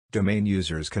Domain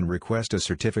users can request a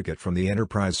certificate from the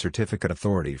Enterprise Certificate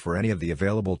Authority for any of the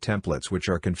available templates which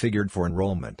are configured for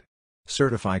enrollment.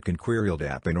 Certify can query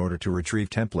LDAP in order to retrieve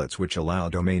templates which allow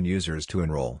domain users to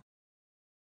enroll.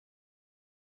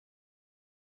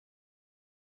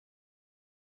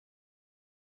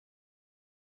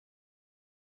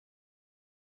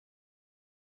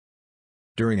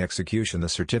 During execution, the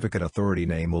certificate authority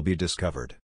name will be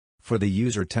discovered. For the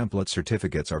user, template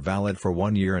certificates are valid for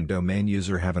 1 year and domain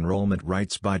user have enrollment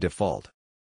rights by default.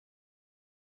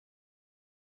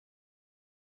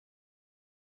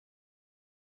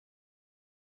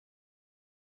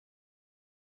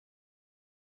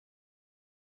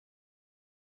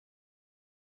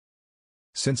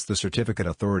 Since the certificate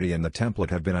authority and the template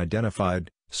have been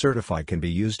identified, Certify can be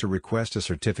used to request a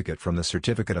certificate from the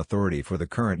certificate authority for the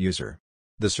current user.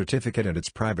 The certificate and its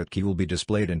private key will be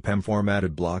displayed in PEM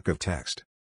formatted block of text.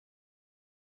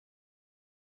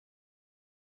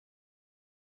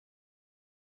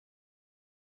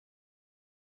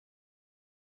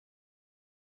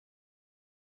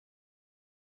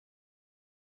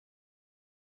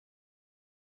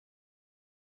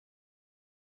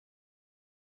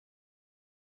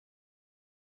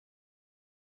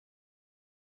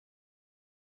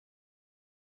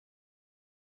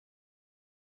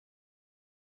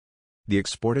 The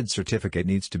exported certificate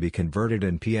needs to be converted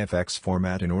in PFX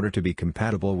format in order to be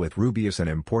compatible with Rubius and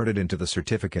imported into the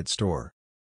certificate store.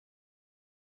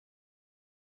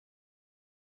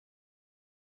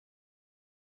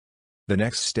 The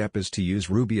next step is to use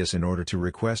Rubius in order to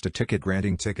request a ticket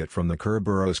granting ticket from the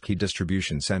Kerberos Key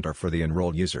Distribution Center for the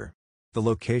enrolled user. The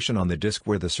location on the disk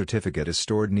where the certificate is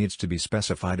stored needs to be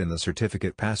specified in the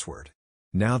certificate password.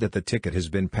 Now that the ticket has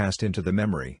been passed into the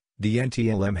memory, the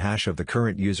NTLM hash of the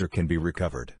current user can be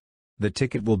recovered. The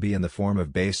ticket will be in the form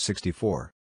of base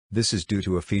 64. This is due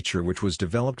to a feature which was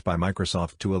developed by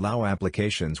Microsoft to allow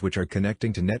applications which are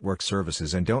connecting to network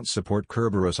services and don't support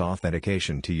Kerberos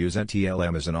authentication to use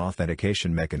NTLM as an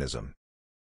authentication mechanism.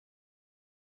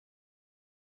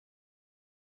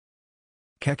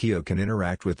 Kekio can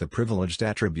interact with the Privileged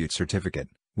Attribute Certificate,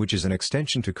 which is an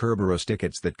extension to Kerberos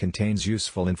tickets that contains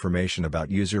useful information about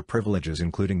user privileges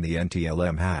including the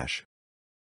NTLM hash.